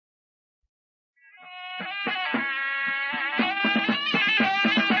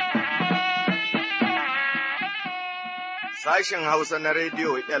Sashen Hausa na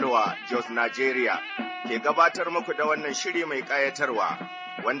Rediyo Elwa Jos Nigeria ke gabatar muku da wannan shiri mai ƙayatarwa,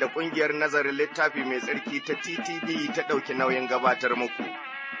 wanda ƙungiyar nazarin littafi mai tsarki ta TTD ta ɗauki nauyin gabatar muku.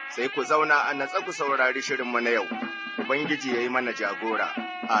 Sai ku zauna a natsa ku saurari shirinmu na yau, Ubangiji ya yi mana jagora.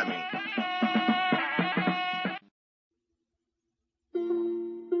 Amin.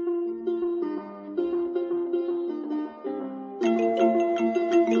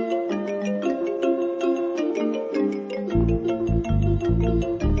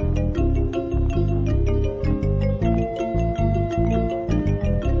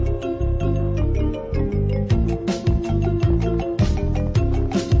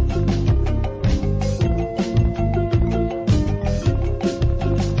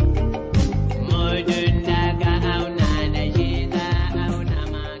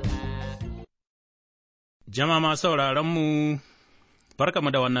 Jama'a sauraronmu,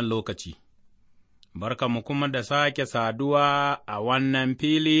 barkamu da wannan lokaci, barkamu kuma da sake saduwa a wannan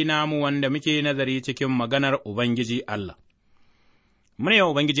fili namu wanda muke nazari cikin maganar Ubangiji Allah. Mune yi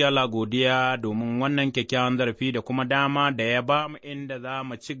Ubangiji Allah godiya domin wannan kyakkyawan zarafi da kuma dama da ya ba mu inda za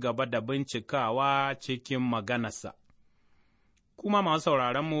mu ci gaba da bincikawa cikin maganarsa. Kuma masu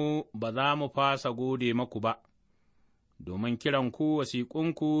sauraronmu ba za mu fasa gode maku ba. Domin kiranku,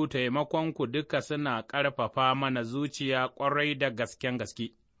 wasiƙunku, taimakonku duka suna ƙarfafa mana zuciya ƙwarai da gasken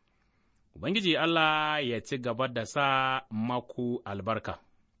gaske. Ubangiji Allah ya ci gaba da sa maku albarka.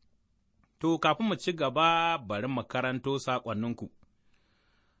 To, kafin mu ci gaba, bari mu karanto saƙonninku.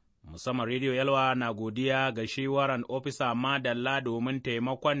 Musamman Rediyo Yalwa na godiya ga shi waran ofisa Madalla domin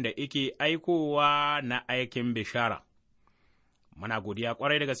taimakon da ike aikowa na aikin bishara. Muna godiya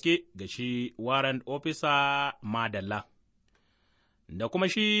ƙwarai da gaske ga shi waran ofisa Madalla. Da kuma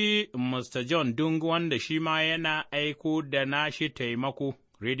shi Mr. John Dung wanda shi ma yana aiko da nashi taimako,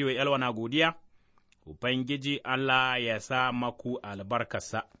 Rediyo Yalwa na godiya, Ubangiji Allah ya sa maku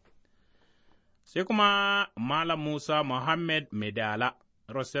albarkarsa. Sai kuma Malam Musa Muhammad Medala,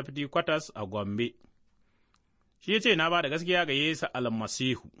 Rosefdi Kwatas a Gombe, shi ce na ba da gaskiya ga Yesu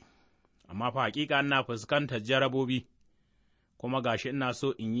almasihu, amma fa hakika ina fuskantar jarabobi. Kuma gashi ina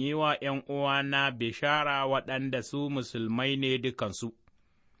so in yi wa ’yan uwana bishara waɗanda su musulmai ne dukansu.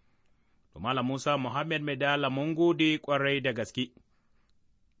 To, Malam Musa Muhammad Medala mun gode ƙwarai da gaske,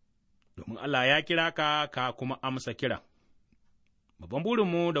 domin Allah ya kira ka, ka kuma amsa kira. Babban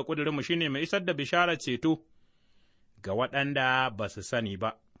burinmu da ƙudurinmu shi ne mai isar da bisharar ceto ga waɗanda ba su sani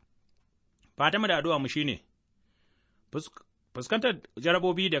ba. Fatanmu da addu'a mu shi ne, fuskantar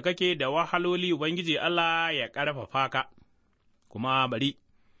jarabobi da kake da wahaloli Ubangiji Allah ya ƙarfafa ka. Kuma bari,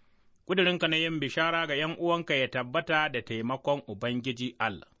 ƙudurinka na yin bishara ga ’yan uwanka ya tabbata da taimakon Ubangiji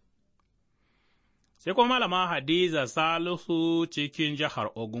Allah. Sai kuma Malama Hadiza Salisu cikin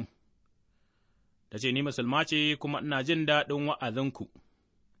jihar Ogun, ta ce, Ni musulma ce kuma ina jin daɗin wa'azinku,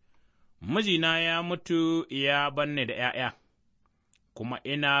 mijina ya mutu ya banne da ’ya'ya, kuma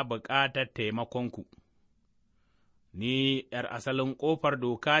ina buƙatar taimakonku. Ni ’yar asalin ƙofar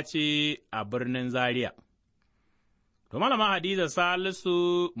doka ce a birnin Zaria. To, Malama Hadiza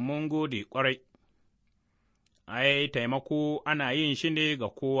Salisu mun gode ƙwarai, ai, taimako ana yin shi ne ga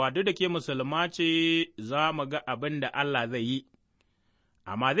kowa, duk da ke musulma ce za mu ga abin da Allah zai yi,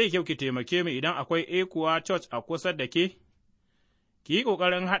 amma zai kyau ki taimake mu idan akwai ekuwa church a kusa da ke, ki yi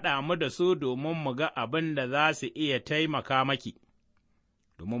ƙoƙarin haɗa mu da su domin mu ga abin da za su iya taimaka maki,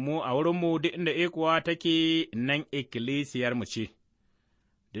 domin mu a wurinmu duk inda ekuwa take nan ikkilisiyarmu ce.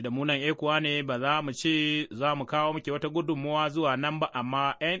 Duk da munan ekuwa ne ba za mu ce za mu kawo muke wata gudunmuwa zuwa nan ba,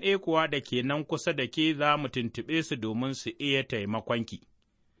 amma ’yan ekuwa da ke nan kusa da ke za mu tuntuɓe su domin su iya taimakonki.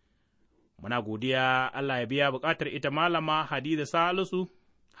 Muna godiya Allah ya biya bukatar ita Malama Hadiza Salisu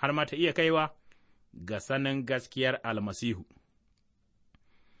har ma ta iya kaiwa ga sanin gaskiyar almasihu.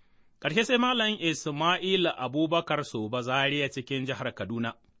 Ƙarshe sai Malam Ismaila Abubakar Soba Zaria cikin jihar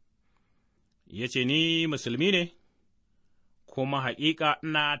Kaduna, ya ce, Ni musulmi ne, kuma haƙiƙa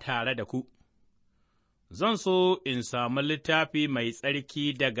ina tare da ku, zan so in sami littafi mai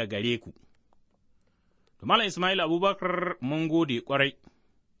tsarki daga gare ku. Malam Ismail Abubakar mun gode ƙwarai,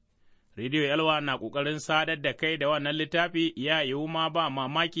 Rediyo Yalwa na ƙoƙarin sadar da kai da wannan littafi, ya yiwu ma ba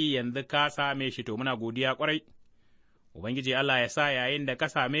mamaki yanzu ka same shi, to muna godiya ƙwarai. Ubangiji Allah ya sa yayin da ka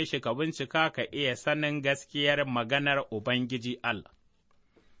same shi ka bincika ka iya sanin gaskiyar maganar Ubangiji Allah.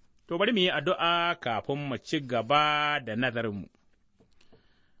 To, bari mu yi addu'a kafin mu ci gaba da nazarinmu.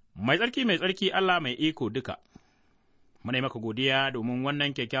 Mai tsarki Allah mai iko duka, muna yi maka godiya domin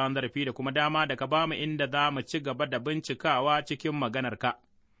wannan kyakkyawan zarafi da kuma dama da ka ba mu inda za mu ci gaba da bincikawa cikin maganarka.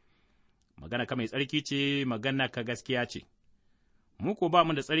 Maganarka mai tsarki ce, maganarka gaskiya ce. mu ko ba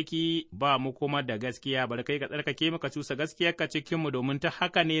mu da tsarki, ba mu kuma da gaskiya, bari kai ka tsarkake muka cusa gaskiyarka cikinmu, domin ta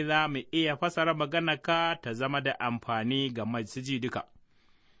haka ne za mu iya fasara maganarka ta zama da amfani ga masu ji duka.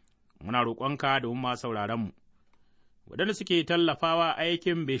 Muna roƙonka domin masu sauraronmu, waɗanda suke tallafawa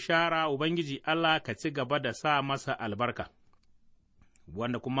aikin bishara, Ubangiji Allah ka ci gaba da sa masa albarka,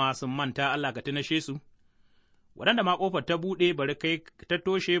 wanda kuma sun manta Allah ka tunashe su, waɗanda ma ƙofar ta buɗe bari kai ta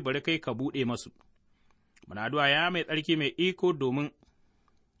toshe bari kai ka buɗe masu. Muna addu'a ya mai tsarki mai iko domin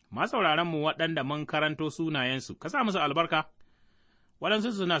masauraranmu waɗanda mun karanto sunayensu, ka sa musu albarka,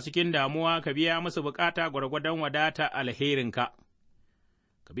 waɗansu suna cikin damuwa, ka biya musu bukata gwargwadon wadata alherinka.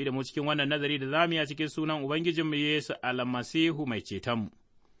 Ka bi da mu cikin wannan nazari da zamu yi cikin sunan Ubangijinmu Yesu almasihu mai cetonmu.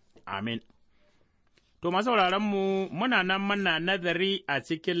 Amin. To, masauraranmu, muna nan muna nazari a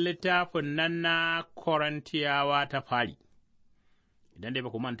cikin littafin nan na Korantiyawa ta fari, idan dai ba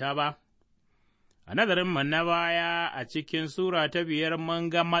ku manta ba. A nazarinmu na baya a cikin Sura ta 5 mun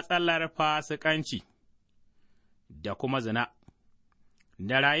ga matsalar fasikanci da kuma zina,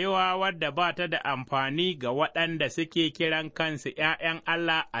 da rayuwa wadda ba ta da amfani ga waɗanda suke kiran kansu ’ya'yan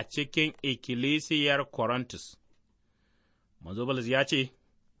Allah a cikin ikkilisiyar Korintus. Manzo Bulus ya ce,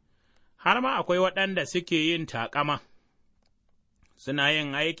 har ma akwai waɗanda suke yin taƙama, suna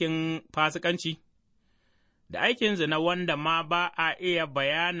yin aikin fasikanci. Da aikin zina wanda ma ba a iya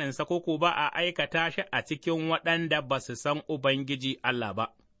bayaninsa ko ba a aikata shi a cikin waɗanda ba su san Ubangiji Allah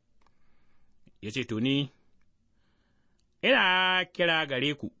ba. Ya ce, ni, ina kira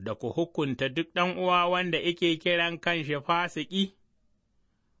gare ku da ku hukunta duk uwa wanda ike kiran kanshi fasiki,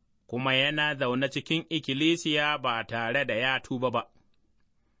 kuma yana zaune cikin ikkilisiya ba tare da ya tuba ba.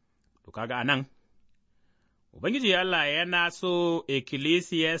 To, kaga a nan, Ubangiji Allah yana so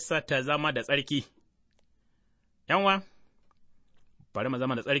ikkilisiyarsa ta zama da tsarki. ’Yanwa, bari mu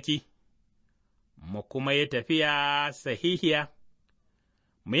zama da tsarki, mu kuma yi tafiya sahihiya,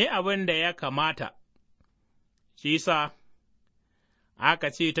 mu yi abin da ya kamata, shi sa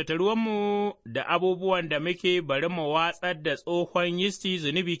aka ce, tattaruwanmu da abubuwan da muke bari mu watsar da tsohon yisti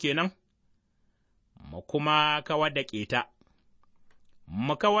zunubi kenan, mu kuma kawar da ƙeta,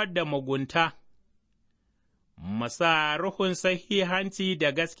 mu kawar da mugunta, mu sa ruhun sahihanci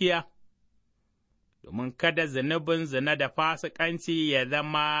da gaskiya. Domin kada zunubin zina da fasikanci ya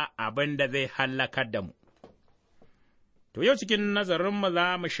zama abin da zai hallakar da mu. To, yau cikin nazarinmu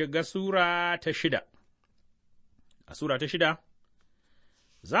za mu shiga Sura ta 6. A Sura ta 6,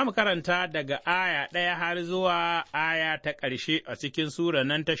 za mu karanta daga aya 1 har zuwa aya ta ƙarshe a cikin Sura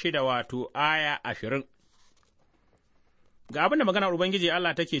nan ta 6, wato aya 20. Ga abin da maganar Ubangiji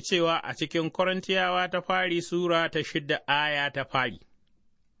Allah take cewa a cikin Korintiyawa ta fari, Sura ta 6, aya ta fari.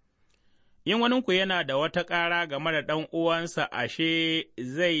 In waninku yana da wata ƙara game da ɗan'uwansa, ashe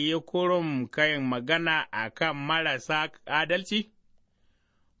zai yi kurum kayan magana a kan marasa adalci,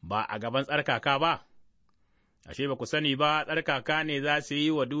 ba a gaban tsarkaka ba, ashe ba ku sani ba tsarkaka ne za su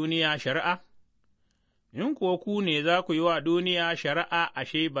yi wa duniya shari'a? In kuwa ku ne za ku yi wa duniya shari'a,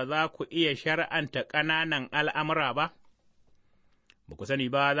 ashe ba za ku iya shari'anta ƙananan al'amura ba? Ba ku sani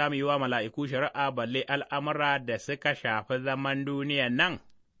ba za mu yi wa mala'iku shari'a balle al'amura da suka shafi zaman duniyan nan?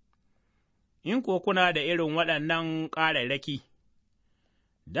 In ko kuna da irin waɗannan ƙararraki,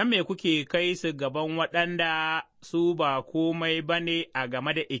 don me kuke kai su gaban waɗanda su ba komai ba ne a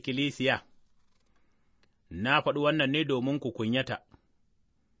game da ikkilisiya? Na faɗi wannan ne domin ku kunyata,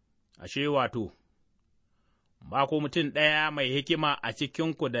 ashe wato, ba ku mutum ɗaya mai hikima a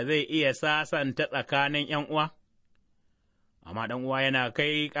cikinku da zai iya sasanta tsakanin ’yan'uwa? Amma ɗan'uwa yana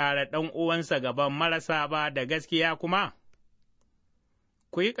kai ƙarar ɗan'uwansa gaban marasa ba da gaskiya kuma?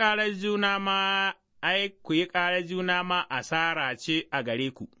 Ku yi ƙarar juna ma asara ce a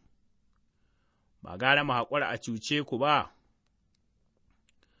gare ku, ba gara mu haƙura a cuce ku ba,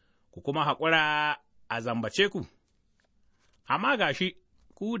 ku kuma haƙura a zambace ku, amma ga shi,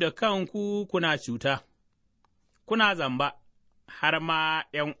 ku da kanku kuna cuta, kuna zamba, har ma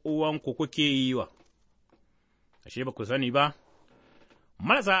 ’yan'uwanku kuke yi wa, ashe ba ku sani ba,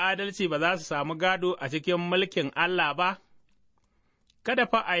 marasa adalci ba za su samu gado a cikin mulkin Allah ba? Kada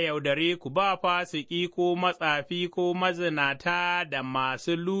fa a yaudare ku, ba fasiki ko matsafi ko mazinata da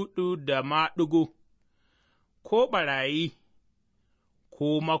masu luɗu da maɗugo, ko ɓarayi,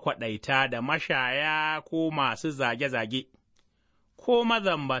 ko makwaɗaita da mashaya ko masu zage-zage, ko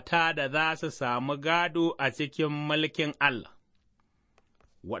mazambata da za su samu gado a cikin mulkin Allah.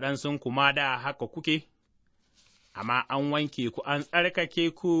 Waɗansun kuma da haka kuke, amma an wanke ku, an tsarkake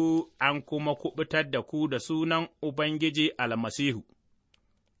ku, an kuma kuɓutar da ku da sunan Ubangiji almasihu.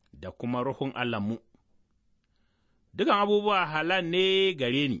 Da kuma Ruhun Allahnmu, dukan abubuwa halal ne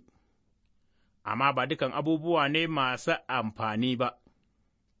gare ni, amma ba dukan abubuwa ne masu amfani ba,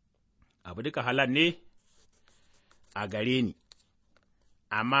 abu duka halal ne a gare ni,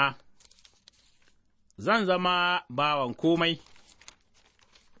 amma zan zama bawan komai,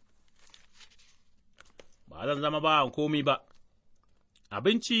 ba zan zama bawan komi ba,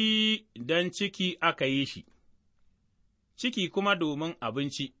 abinci don ciki aka yi shi, ciki kuma domin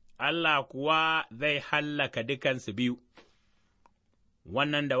abinci, Allah kuwa zai hallaka dukansu biyu,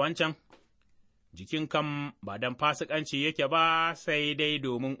 wannan da wancan, jikin kam ba don fasikanci yake ba sai dai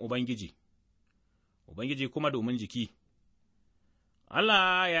domin Ubangiji, Ubangiji kuma domin jiki.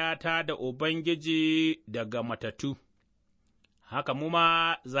 Allah ya tā da Ubangiji daga matattu, haka mu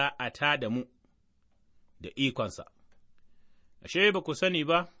ma za a tā da mu da ikonsa. Ashe, ba ku sani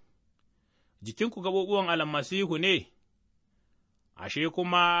ba, jikinku gaɓoɓuwan almasihu ne, ashe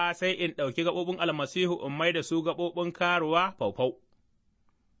kuma sai in ɗauki gaɓoɓin almasihu in mai da su gaɓoɓin karuwa faufau.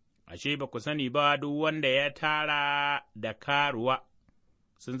 Ashe, ba ku sani ba duk wanda ya tara da karuwa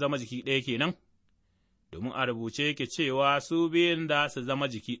sun zama jiki ɗaya kenan, domin a rubuce yake cewa su biyun da su zama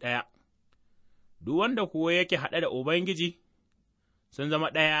jiki ɗaya, duk wanda kuwa yake haɗe da Ubangiji sun zama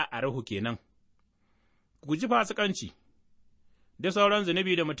ɗaya a ruhu kenan. Ku guji fasikanci, duk sauran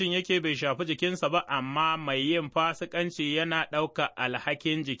zunubi da mutum yake bai shafi jikinsa ba, amma mai yin fasikanci yana ɗauka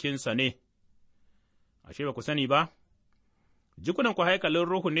alhakin jikinsa ne. Ashe, ba ku sani ba? Jikunanku haikalin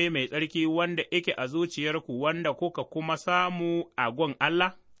Ruhu ne mai tsarki wanda yake a zuciyarku wanda kuka kuma samu a gun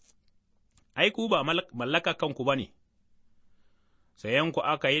Allah? Ai, ku ba mallaka kanku ba ne, sayanku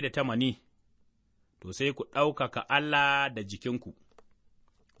aka yi da tamani, to sai ku ɗaukaka Allah da jikinku.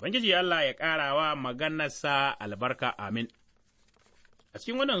 Ubangiji Allah ya ƙara wa maganarsa albarka, amin. A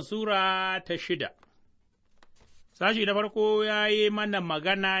cikin wannan Sura ta 6, sashi na farko ya yi mana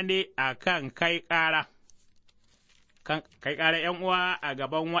magana ne a kan kai ƙara. Kai ƙara ’yan'uwa a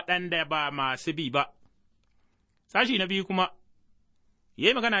gaban waɗanda ba masu bi ba. Sashi na biyu kuma, ya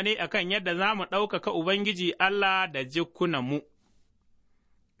yi magana ne a kan yadda za mu ɗaukaka Ubangiji Allah da jikunanmu.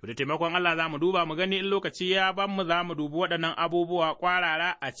 To, da taimakon Allah za mu duba mu gani in lokaci ya ban mu za mu dubi waɗannan abubuwa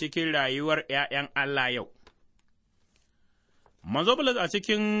ƙwarara a cikin rayuwar ’ya'yan Allah yau. Manzo Bulus a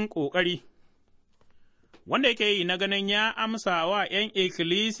cikin ƙoƙari, wanda yake yi na ganin ya amsa wa ’yan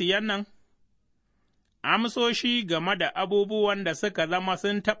ikkilisiyan nan, amsoshi game da abubuwan da suka zama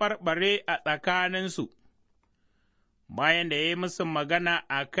sun taɓarɓare a tsakaninsu, bayan da ya yi musu magana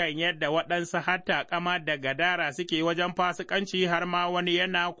a kan yadda waɗansu hatta kama da gadara suke wajen fasikanci har ma wani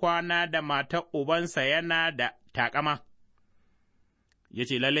yana kwana da matar ubansa yana da taƙama. Ya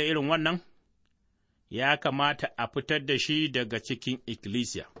ce, lalle irin wannan, ya kamata a fitar da shi daga cikin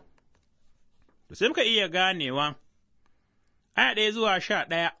ikkilisiya. Sai muka iya ganewa, aya 1 zuwa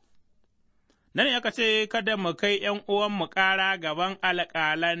 11. Nan aka ce, Kada mu kai ’yan uwanmu ƙara gaban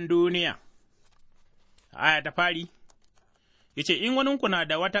alƙalan duniya. Aya ta fari, ya ce, In waninku na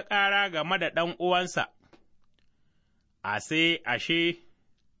da wata ƙara game da ɗan uwansa, ashe,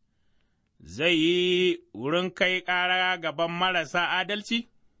 zai yi wurin kai ƙara gaban marasa adalci,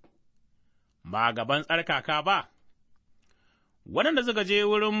 ba gaban tsarkaka ba. Waɗanda suka je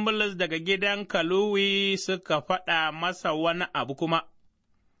wurin Bulus daga gidan Kaluwi suka faɗa masa wani abu kuma,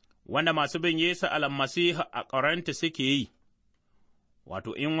 wanda masu bin Yesu almasihu a Korinti suke yi,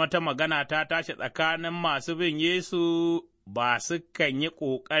 wato, in wata magana ta tashi tsakanin masu bin Yesu ba sukan yi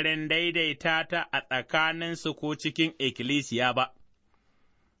ƙoƙarin daidaita ta a tsakaninsu ko cikin ikkilisiya ba,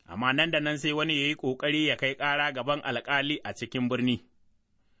 amma nan da nan sai wani ya yi ƙoƙari ya kai ƙara gaban alƙali a cikin birni.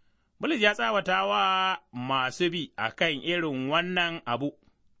 Bulus ya tsawata wa masu bi a kan irin wannan abu,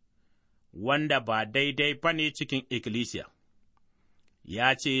 wanda ba daidai ba ne cikin ikkilisiya.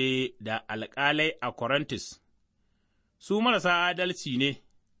 Ya ce da alƙalai a Korintus, su marasa adalci ne,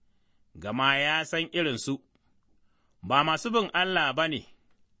 gama ya san irinsu, ba masu bin Allah ba ne,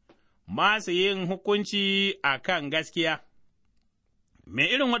 ba su yin hukunci a kan gaskiya. Me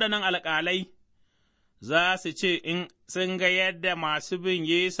irin waɗannan alƙalai za su ce in sun ga yadda masu bin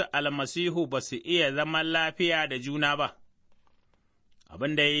Yesu almasihu ba su iya zaman lafiya da juna ba,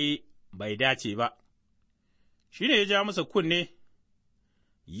 abin da bai dace ba, shi ne ya ja musu kunne,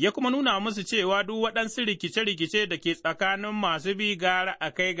 ya kuma nuna musu cewa duk waɗansu rikice-rikice da ke tsakanin masu bi gara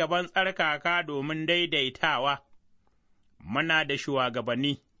a kai gaban tsarkaka domin daidaitawa, muna da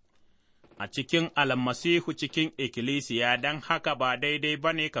shugabanni a cikin almasihu cikin ikkilisiya, don haka ba daidai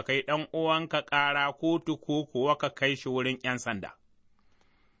ba ne ka kai ɗan uwanka ƙara kotu ko kuwa ka kai shi wurin ’yan sanda.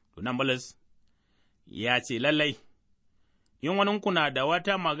 Tunan Bulus ya ce lallai, in waninku na da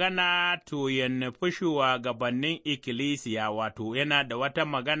wata magana to ya nufi shugabannin ikkilisiya, wato yana da wata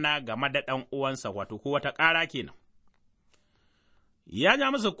magana game da ɗan uwansa, wato ko wata ƙara kenan. ya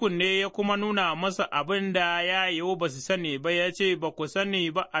ja musu kunne ya kuma nuna masa abin da ya yiwu ba su sani ba, ya ce, Ba ku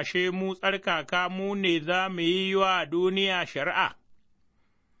sani ba, ashe mu tsarkaka mu ne za mu yi wa duniya shari'a,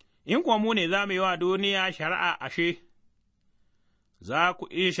 in kuwa mu ne za mu yi wa duniya shari'a ashe, za ku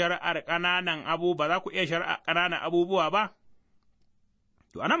iya shari'ar ƙananan ba za ku iya shari'ar ƙananan abubuwa ba?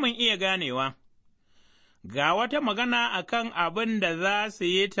 To, ana mun iya ganewa, ga wata magana a kan abin da za su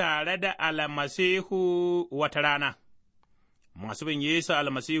yi tare da almasihu wata rana. Masu bin Yesu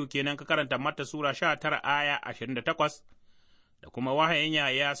almasihu kenan ka karanta Matta Sura 19 aya 28, da kuma wahayin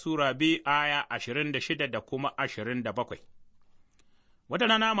Yahaya Sura 2 aya 26 da kuma 27. Wata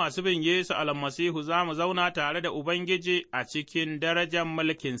rana masu bin Yesu almasihu za mu zauna tare da Ubangiji a cikin darajar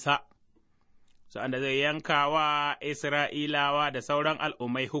mulkinsa, sa'an da zai yanka wa Isra'ilawa da sauran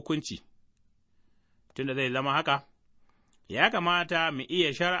al'ummai hukunci. Tunda zai zama haka, ya kamata mu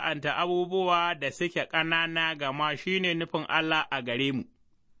iya shar'anta abubuwa da suke ƙanana gama shi ne nufin Allah a gare mu,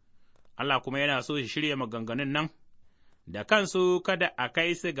 Allah kuma yana so shi shirya maganganun nan, da kansu kada a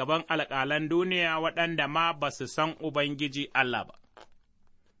kai su gaban alƙalan duniya waɗanda ma ba su san Ubangiji Allah ba.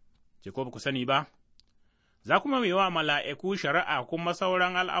 Ko ba ku sani ba, za kuma yi wa mala'iku shari'a kuma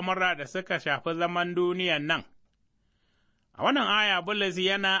sauran al'amura da suka shafi zaman duniyan nan. A wannan aya Bulus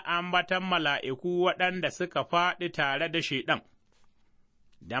yana ambatan mala'iku waɗanda suka faɗi tare da Shaiɗan,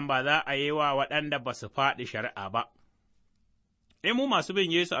 don ba za a yi wa waɗanda ba su faɗi shari'a ba. Mu masu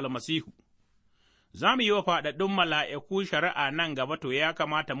bin Yesu almasihu, za mu yi wa faɗaɗɗun mala'iku shari'a nan gaba, to ya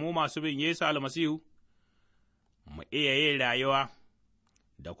kamata mu masu bin Yesu almasihu, mu iya yin rayuwa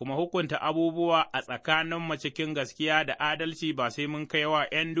da kuma hukunta abubuwa a tsakaninmu cikin gaskiya da adalci, ba sai mun kai wa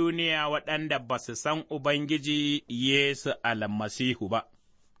 ’yan duniya waɗanda ba su san Ubangiji Yesu almasihu ba.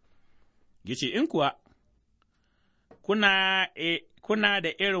 Gice, in kuwa kuna da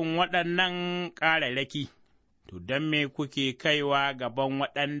irin waɗannan ƙararraki, to don me kuke kaiwa gaban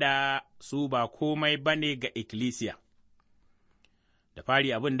waɗanda su ba komai ba ne ga ikkilisiya? Da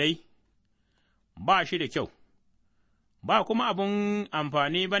fari abin dai, ba shi da kyau. Ba kuma abin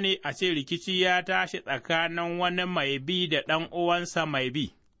amfani ba ne a ce rikici ya tashi tsakanin wani mai bi da ɗan uwansa mai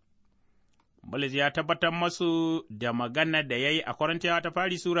bi. Bulus ya tabbatar masu da magana da ya yi a Korantiyawa ta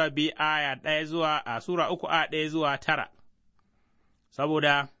fari Sura 2 aya 1 zuwa a Sura 3 aya 1 zuwa 9,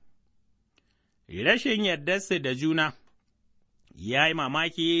 saboda rashin yardarsu da juna, ya yi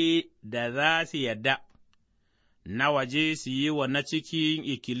mamaki da za su yarda na waje su yi wa na cikin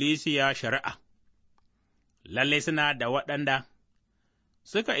ikkilisiya shari'a. Lalle suna da waɗanda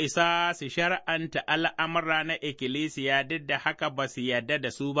suka isa su shar'anta al'amura na ikkilisiya, duk da haka ba su yarda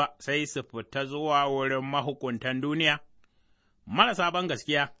da su ba, sai su fita zuwa wurin mahukuntan duniya, marasa ban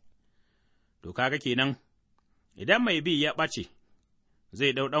gaskiya. To, kaga kenan, idan mai bi ya ɓace,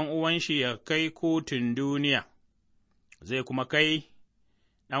 zai ɗau ɗan uwanshi ya kai kotun duniya, zai kuma kai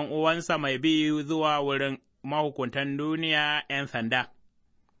ɗan uwansa mai bi zuwa wurin mahukuntan duniya ’yan sanda.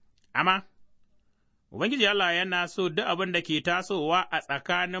 Amma, Ubangiji Allah yana so duk abin da ke tasowa a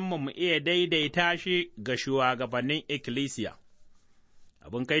tsakaninmu mu iya daidaita shi ga shugabannin ikkilisiya.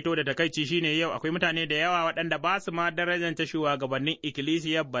 Abin kaito da takaici shi ne yau akwai mutane da yawa waɗanda ba su ma darajanta shugabannin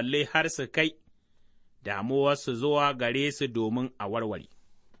ikkilisiya balle har su kai damuwarsu zuwa gare su domin a warware.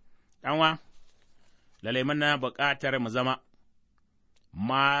 Ɗanwa, lalai muna buƙatar mu zama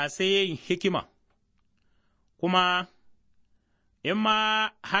masu yin hikima, kuma in ma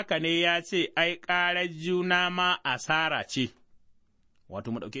haka ne ya ce, ai, ƙarar juna ma asara ce,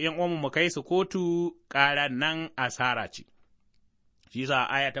 wato, mu ɗauki ’yan'uwanmu mu kai su kotu, ƙarar nan asara ce. Shi sa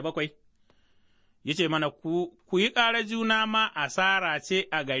aya ta 7, ya ce mana, ku yi ƙarar juna ma asara ce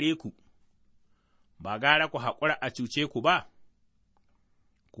a gare ku, ba gara ku haƙura a cuce ku ba,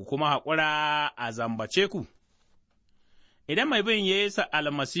 ku kuma haƙura a zambace ku. Idan mai bin Yesu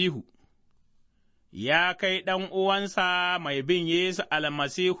almasihu ya kai ɗan uwansa mai bin Yesu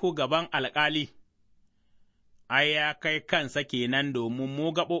almasihu gaban alƙali, ai, ya kai kansa kenan domin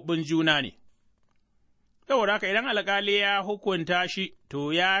mu gaɓoɓin juna ne. Saboda haka idan alƙali ya hukunta shi,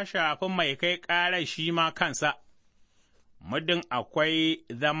 to ya shafi mai kai ƙarar shi ma kansa, muddin akwai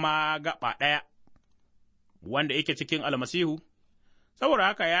zama gaɓa ɗaya, wanda yake cikin almasihu, saboda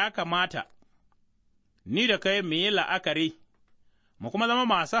haka ya kamata ni da kai mu yi la'akari, mu kuma zama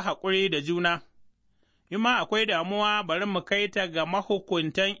masu haƙuri da juna. In ma akwai damuwa, bari mu kai ta ga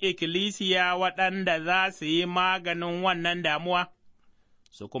mahukuntan ikkilisiya waɗanda za su yi maganin wannan damuwa,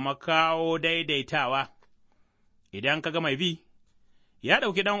 su kuma kawo daidaitawa. Idan ka ga mai bi, ya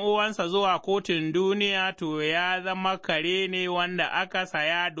ɗauki ɗan uwansa zuwa kotun duniya, to ya zama kare ne wanda aka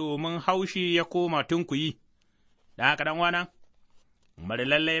saya domin haushi ya koma tunkuyi. Da haka ɗan wana, bari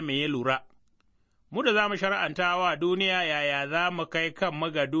lallai mu yi lura, mu da za mu shar'anta wa duniya yaya za mu kai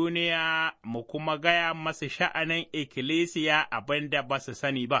kanmu ga duniya mu kuma gaya masu sha'anin ikkilisiya abin da ba su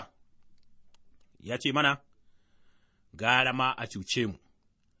sani ba, ya ce mana, gara ma a cuce mu,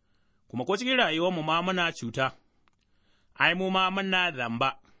 kuma ko cikin rayuwarmu ma muna cuta, ai, mu ma muna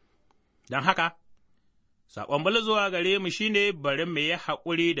zamba, don haka, saƙon Bulus zuwa gare mu shi ne bari mu yi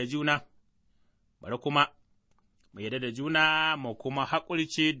haƙuri da juna, bari kuma mu yarda da juna mu kuma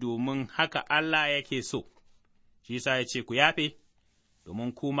haƙurce domin haka Allah yake so, shi sa ya ce ku yafe,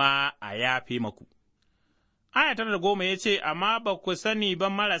 domin kuma a yafe maku. Aya 10 ya ce, Amma ba ku sani ba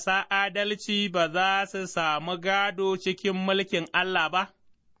marasa adalci ba za su samu gado cikin mulkin Allah ba,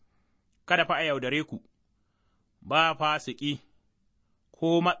 kada fa a yaudare ku, ba fasiki,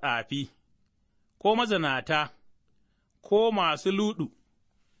 ko matsafi, ko mazinata, ko masu luɗu,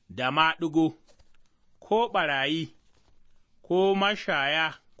 da maɗigo, ko ɓarayi, ko mashaya,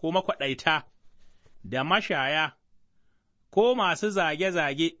 ko makwaɗaita, da mashaya, ko masu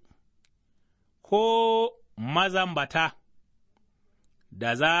zage-zage, ko mazambata,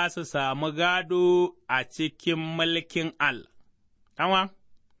 da za su samu gado a cikin mulkin Allah. Ɗanwa,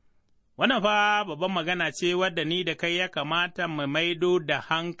 wannan fa babban magana ce wadda ni da kai ya kamata mu maido da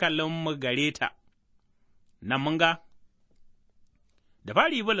hankalinmu gare ta, nan mun ga, da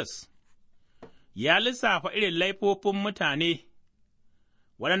fari Bulus ya lissafa irin laifofin mutane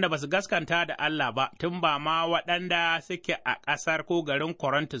waɗanda ba su gaskanta da Allah ba, tun ba ma waɗanda suke a ƙasar ko garin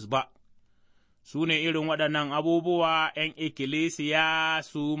Korintus ba, su ne irin waɗannan abubuwa ’yan ikkilisiya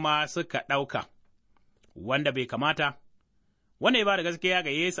su ma suka ɗauka, wanda bai kamata, wanda ya ba da gaskiya ga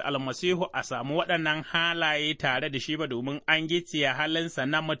Yesu almasihu a samu waɗannan halaye tare da shi ba domin an gicciye halinsa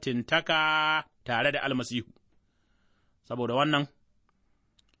na mutuntaka tare da almasihu. Saboda wannan,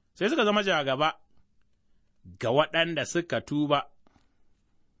 sai suka zama jagaba ga waɗanda suka tuba,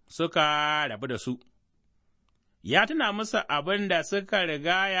 suka rabu da su, ya tuna musu abin da suka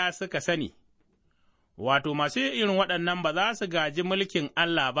rigaya suka sani, wato masu irin waɗannan ba za su gaji mulkin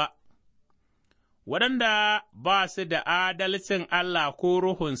Allah ba, waɗanda ba su da adalcin Allah ko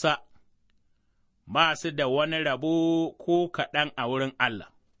Ruhunsa, ba su da wani rabo ko kaɗan a wurin Allah.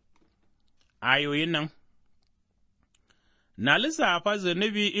 Ayoyin nan na lissafa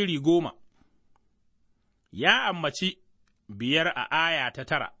zunubi iri 10, ya ambaci 5 a aya ta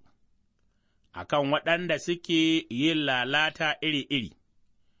 9, a kan waɗanda suke yin lalata iri-iri,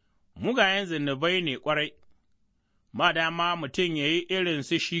 mugayen zunubai ne ƙwarai, ma dama mutum ya yi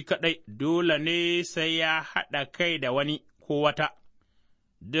irinsu shi kaɗai, dole ne sai ya haɗa kai da wani ko wata,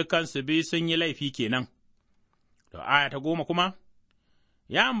 dukansu biyu sun yi laifi kenan. To, aya ta 10 kuma,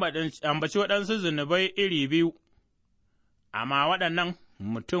 ya ambaci waɗansu zunubai iri 2, amma waɗannan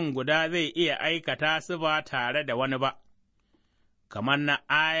mutum guda zai iya aikata su ba tare da wani ba, ba kamar na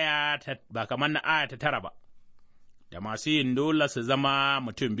aya ta 9 ba, da masu yin dole su zama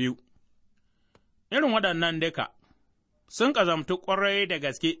mutum 2. Irin waɗannan duka sun ƙazamtu ƙwarai da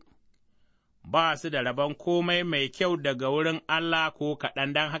gaske, ba su da rabon komai mai kyau daga wurin Allah ko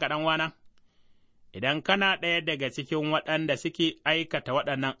kaɗan, don haka ɗanwana, idan kana ɗaya daga cikin waɗanda suke aikata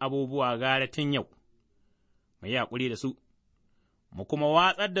waɗannan abubuwa gara tun yau, mu yi haƙuri da su, mu kuma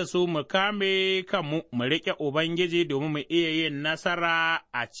watsar da su mu kame kanmu mu riƙe Ubangiji domin mu iya yin nasara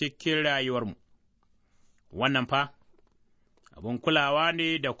a cikin rayuwarmu. Wannan fa, abin kulawa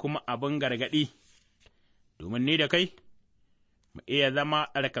ne da kuma abin gargaɗi, domin ni da kai, mu iya zama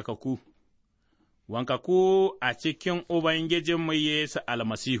tsarkakaku, wankaku a cikin Ubangijinmu Yesu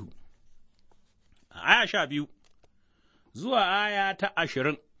almasihu. A aya 12 zuwa aya ta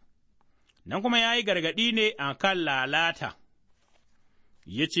 20, nan kuma ya yi gargaɗi ne a kan lalata,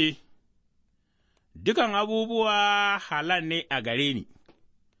 ya ce, Dukan abubuwa halal ne a gare ni,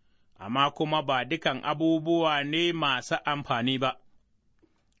 amma kuma ba dukan abubuwa ne masu amfani ba,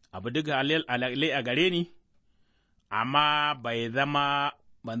 abu duka halal a gare ni, amma ban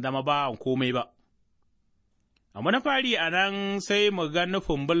zama bawan komai ba. Amma na fari a nan sai mu ga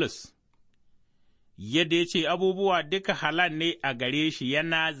nufin Bulus, yadda ya ce abubuwa duka halal ne a gare shi,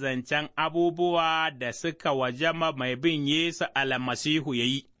 yana zancen abubuwa da suka wajama mai bin Yesu almasihu ya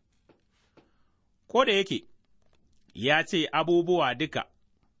yi, ko da yake ya ce abubuwa duka,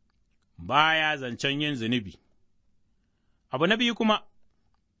 baya zancen yin zunubi. Abu na biyu kuma,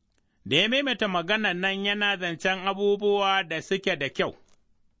 da ya maimaita maganan nan yana zancen abubuwa da suke da kyau,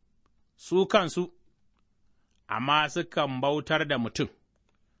 su kansu, amma sukan bautar da mutum.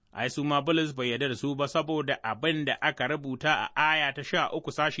 Ai, su ma Bulus bai yarda da su ba saboda abin da aka rubuta a aya ta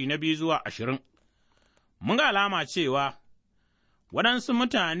 13 sashi na 2 zuwa 20. Mun ga alama cewa waɗansu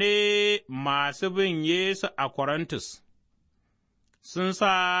mutane masu bin Yesu a Korintus sun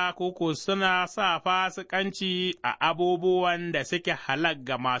sa koko suna sa fasikanci a abubuwan da suke halak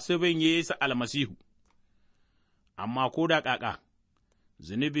ga masu bin Yesu almasihu, amma ko da ƙaƙa,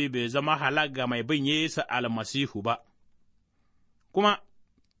 zunubi bai zama halak ga mai bin Yesu almasihu ba, kuma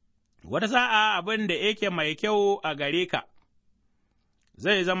wata sa'a abin da yake mai kyau a gare ka,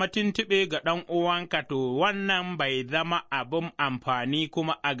 zai zama tuntuɓe ga ɗan uwanka, to wannan bai zama abin amfani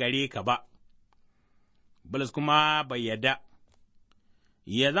kuma a gare ka ba. Bulus kuma bai yadda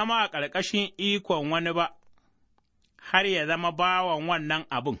ya zama a ƙarƙashin ikon wani ba, har ya zama bawan wannan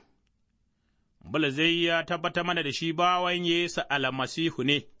abin. Bulus zai ya tabbata mana da shi bawan Yesu almasihu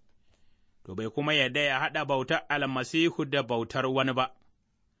ne, to bai kuma yadda ya haɗa bautar almasihu da bautar wani ba.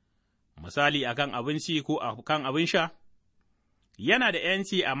 Misali akan abinci ko akan abin sha, yana da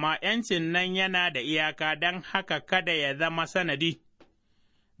 ’yanci, amma ’yancin nan yana da iyaka, don haka kada ya zama sanadi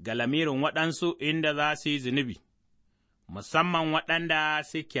ga lamirin waɗansu inda za su yi zunubi, musamman waɗanda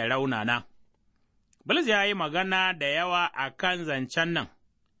suke raunana. Bulus ya yi magana da yawa a kan zancen nan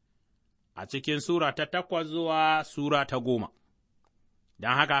a cikin Sura ta 8 zuwa Sura ta 10,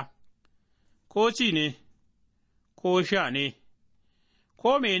 don haka, ko ci ne, ko sha ne,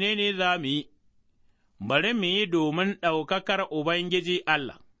 ko menene za mu yi, bari mu yi domin ɗaukakar Ubangiji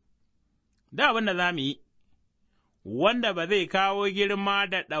Allah, da abin da za mu yi, wanda ba zai kawo girma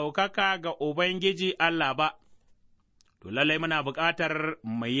da ɗaukaka ga Ubangiji Allah ba, to lallai muna bukatar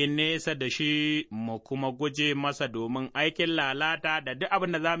mu yi nesa da shi mu kuma guje masa, domin aikin lalata da duk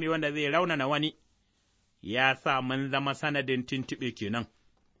abin da za mu yi wanda zai raunana wani, ya sa mun zama sanadin tuntuɓe kenan.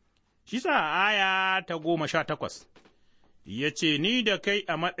 Shi sa aya ta 18 ya ce, Ni da kai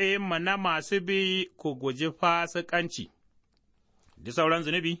a matsayinmu na masu bi ku guji fasikanci, duk sauran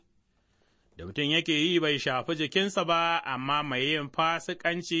zunubi da mutum yake yi bai shafi jikinsa ba, amma mai yin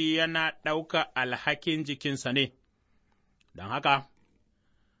fasikanci yana ɗauka alhakin jikinsa ne. Don haka,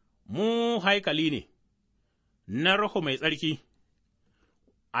 mu haikali ne na Ruhu Mai Tsarki,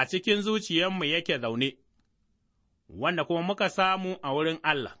 a cikin zuciyarmu yake zaune, wanda kuma muka samu a wurin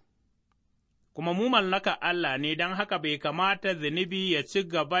Allah, kuma mu mallaka Allah ne, don haka bai kamata zunubi ya ci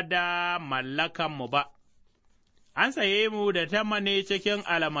gaba da mallakanmu ba. An saye mu da tamane cikin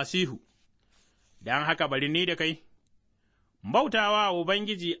almasihu, don haka bari ni da kai, bautawa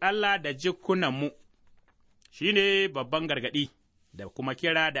Ubangiji Allah da jikunanmu. Shi ne babban gargaɗi da kuma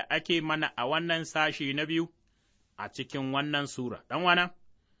kira da ake mana a wannan sashi na biyu a cikin wannan Sura. Ɗanwana,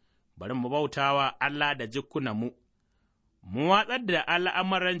 bari mu bautawa Allah da jikunanmu, mu watsar da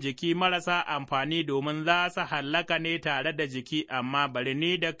al'amuran jiki marasa amfani domin za su hallaka ne tare da jiki, amma bari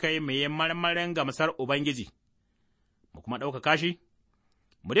ni da kai mu yi marmarin gamsar Ubangiji, mu kuma ɗaukaka shi,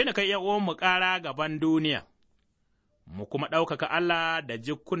 mu daina kai mu ƙara gaban duniya. Mu kuma ɗaukaka Allah da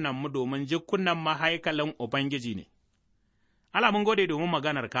jikunanmu, domin jikunan mahaikalin Ubangiji ne. Allah, mun gode domin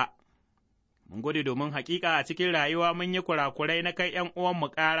maganarka, mun gode domin hakika a cikin rayuwa mun yi kurakurai na kai uwanmu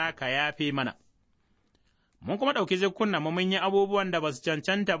ƙara, ka yafe mana. Mun kuma ɗauki jikunanmu mun yi abubuwan da ba su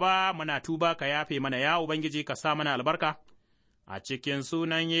cancanta ba, muna tuba, ka yafe mana, ya Ubangiji ka sa mana albarka, a cikin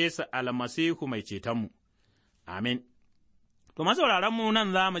sunan Yesu almasihu mai cetonmu. Amin. To, masauraranmu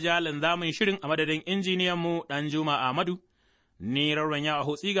nan za mu ja linzamin shirin a madadin injiniyanmu ɗan Juma Ahmadu, ni rarren yawa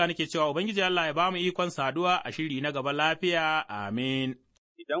Hotsiga nake cewa Ubangiji Allah ya ba mu ikon saduwa a shiri na gaba lafiya, amin.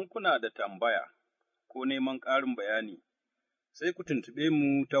 Idan kuna da tambaya ko neman ƙarin bayani, sai ku tuntuɓe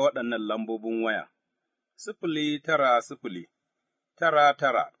mu ta waɗannan lambobin waya, 090-988-2827,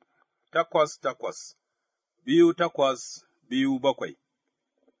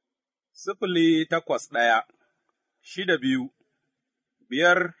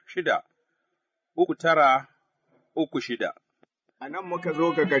 081-62-5-6-3-9-3-6. A nan muka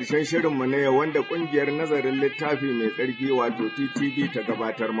zo ga ƙarshen shirinmu ne wanda ƙungiyar nazarin littafi mai tsarki wato TTV ta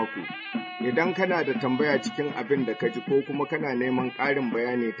gabatar maku. Idan kana da tambaya cikin abin da ka ji ko kuma kana neman ƙarin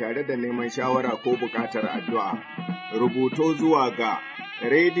bayani tare da neman shawara ko buƙatar addu'a, rubuto zuwa ga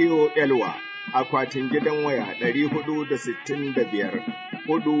Radio Elwa, akwatin gidan waya 465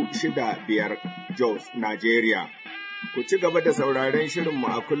 465 Jos, Nigeria. Ku ci gaba da sauraron shirinmu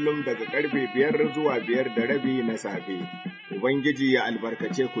a kullum daga ƙarfe 5 zuwa 5:30 na safe. Ubangiji ya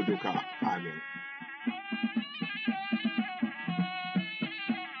albarkace ku duka. Amin.